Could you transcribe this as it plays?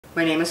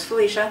My name is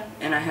Phelicia,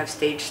 and I have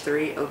stage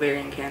 3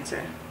 ovarian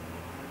cancer.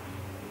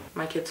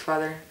 My kid's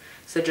father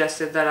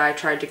suggested that I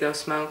tried to go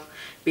smoke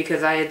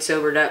because I had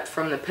sobered up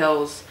from the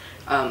pills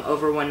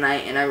over one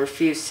night, and I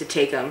refused to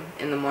take them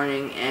in the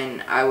morning,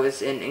 and I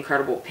was in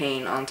incredible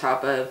pain on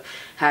top of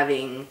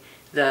having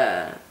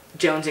the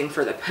jonesing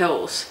for the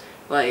pills.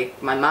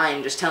 Like, my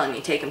mind just telling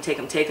me, take them, take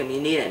them, take them, you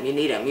need them, you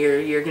need them.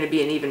 You're going to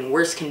be in even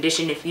worse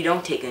condition if you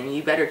don't take them.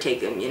 You better take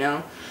them, you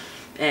know?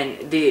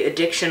 And the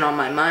addiction on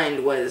my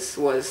mind was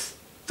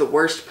the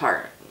worst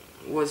part.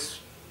 It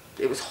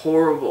was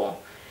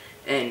horrible.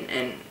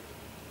 And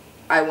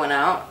I went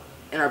out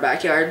in our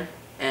backyard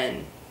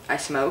and I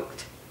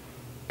smoked,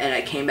 and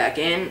I came back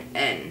in,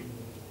 and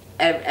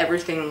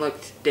everything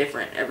looked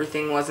different.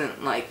 Everything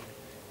wasn't like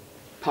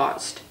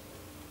paused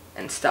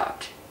and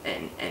stopped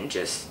and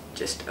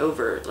just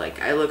over.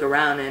 Like, I look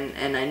around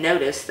and I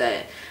noticed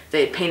that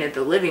they had painted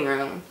the living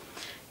room,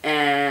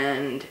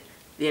 and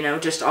you know,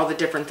 just all the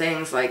different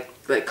things, like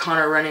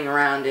Connor running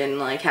around and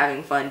like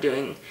having fun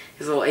doing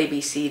his little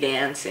ABC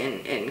dance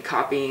and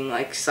copying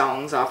like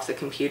songs off the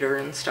computer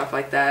and stuff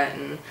like that.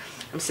 And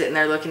I'm sitting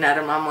there looking at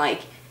him, I'm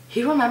like,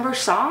 he remembers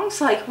songs?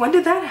 Like, when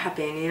did that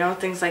happen? You know,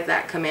 things like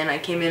that come in. I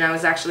came in, I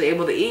was actually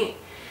able to eat.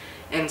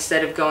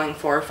 Instead of going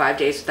 4 or 5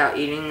 days without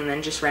eating and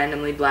then just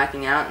randomly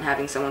blacking out and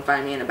having someone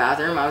find me in a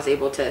bathroom, I was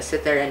able to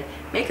sit there and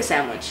make a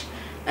sandwich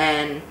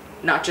and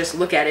not just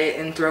look at it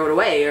and throw it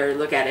away, or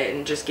look at it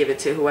and just give it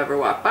to whoever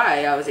walked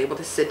by. I was able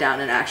to sit down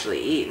and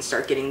actually eat and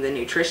start getting the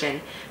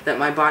nutrition that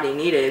my body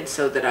needed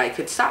so that I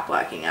could stop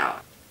blacking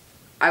out.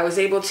 I was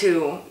able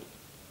to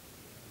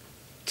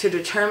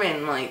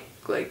determine like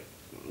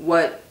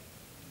what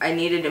I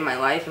needed in my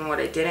life and what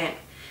I didn't,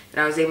 and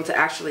I was able to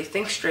actually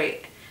think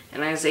straight.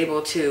 And I was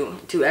able to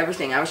do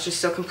everything. I was just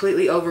so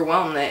completely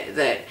overwhelmed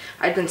that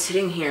I'd been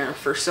sitting here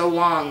for so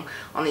long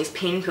on these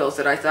pain pills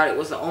that I thought it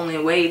was the only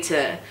way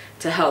to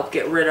help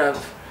get rid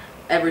of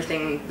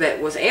everything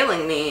that was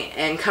ailing me.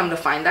 And come to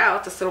find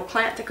out, this little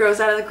plant that grows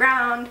out of the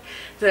ground,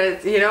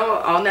 that, you know,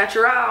 all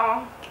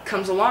natural,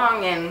 comes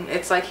along and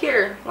it's like,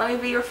 here, let me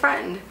be your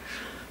friend.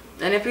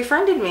 And it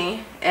befriended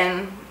me,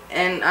 and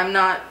I'm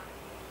not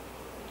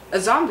a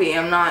zombie.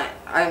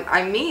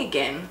 I'm me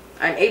again.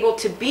 I'm able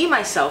to be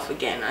myself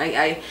again.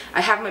 I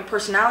have my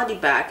personality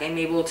back. I'm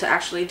able to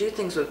actually do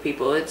things with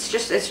people. It's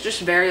just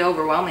very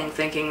overwhelming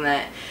thinking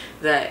that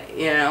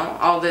you know,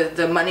 all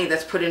the money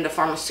that's put into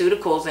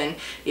pharmaceuticals, and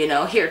you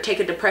know, here, take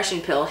a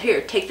depression pill,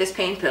 here, take this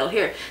pain pill,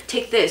 here,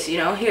 take this, you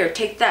know, here,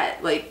 take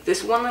that. Like,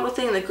 this one little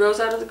thing that grows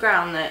out of the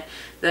ground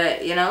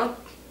that you know,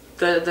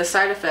 the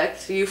side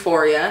effect,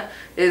 euphoria,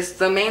 is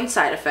the main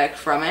side effect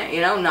from it,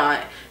 you know,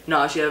 not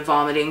nausea,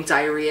 vomiting,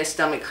 diarrhea,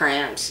 stomach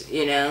cramps,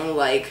 you know,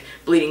 like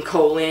bleeding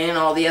colon,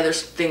 all the other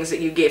things that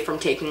you get from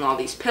taking all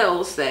these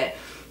pills that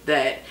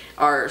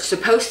are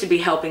supposed to be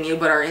helping you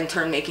but are in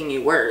turn making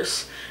you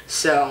worse.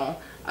 So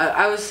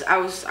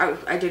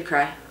I did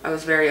cry. I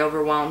was very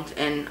overwhelmed,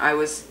 and I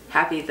was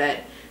happy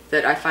that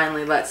I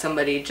finally let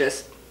somebody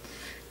just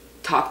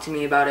talk to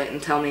me about it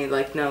and tell me,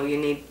 like, no, you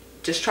need,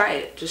 just try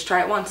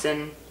it once,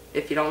 and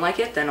if you don't like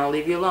it, then I'll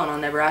leave you alone. I'll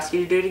never ask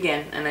you to do it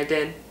again. And I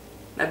did.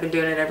 I've been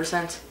doing it ever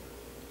since.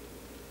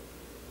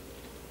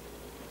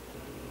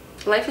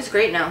 Life is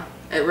great now.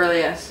 It really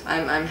is.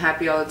 I'm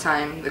happy all the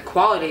time. The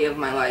quality of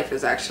my life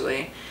is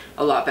actually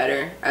a lot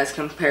better as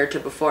compared to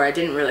before. I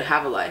didn't really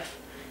have a life.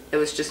 It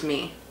was just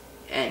me,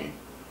 and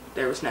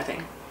there was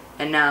nothing.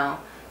 And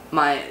now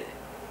I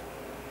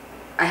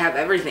have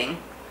everything.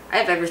 I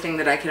have everything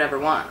that I could ever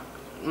want.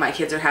 My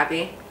kids are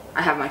happy.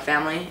 I have my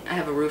family. I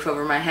have a roof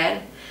over my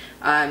head.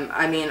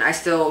 I mean, I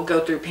still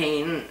go through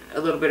pain, a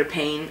little bit of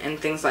pain and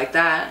things like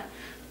that,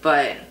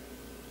 but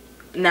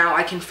now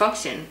I can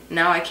function.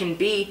 Now I can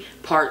be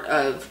part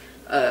of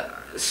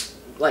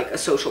like a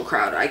social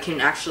crowd. I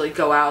can actually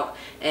go out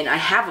and I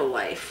have a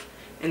life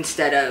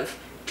instead of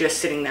just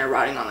sitting there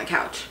rotting on the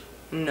couch.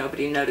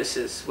 Nobody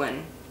notices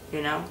when,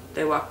 you know,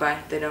 they walk by.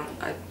 They don't.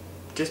 I've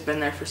just been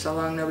there for so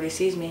long, nobody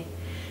sees me.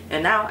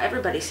 And now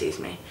everybody sees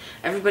me.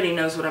 Everybody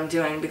knows what I'm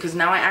doing because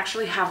now I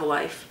actually have a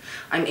life.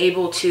 I'm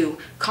able to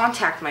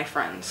contact my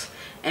friends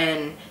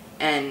and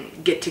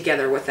get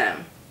together with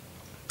them.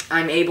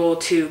 I'm able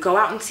to go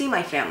out and see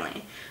my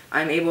family.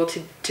 I'm able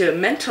to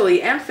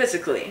mentally and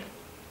physically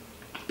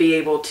be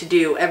able to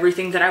do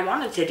everything that I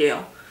wanted to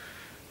do.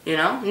 You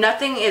know,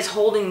 nothing is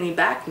holding me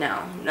back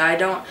now. I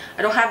don't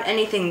have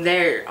anything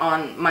there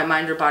on my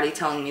mind or body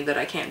telling me that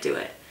I can't do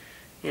it.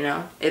 You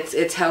know,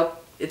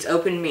 it's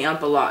opened me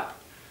up a lot.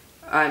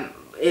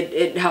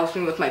 It helps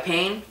me with my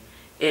pain.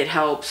 It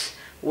helps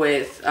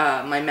with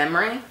my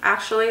memory,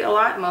 actually, a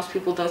lot. Most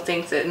people don't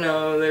think that,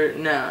 no,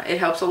 it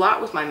helps a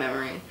lot with my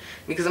memory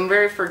because I'm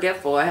very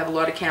forgetful. I have a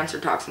lot of cancer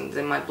toxins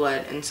in my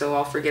blood, and so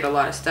I'll forget a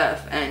lot of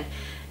stuff. And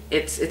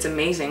it's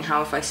amazing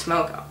how if I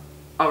smoke,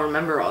 I'll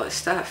remember all this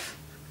stuff.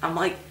 I'm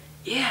like,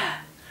 yeah.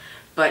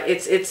 But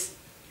it's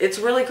it's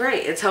really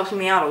great. It's helped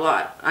me out a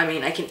lot. I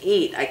mean, I can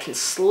eat, I can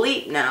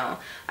sleep now.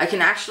 I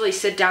can actually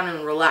sit down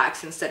and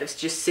relax instead of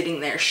just sitting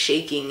there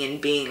shaking and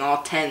being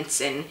all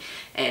tense and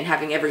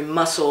having every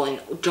muscle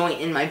and joint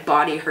in my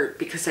body hurt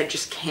because I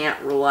just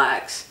can't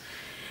relax.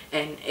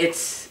 And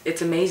it's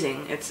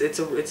amazing. It's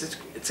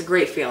a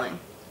great feeling,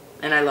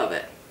 and I love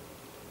it.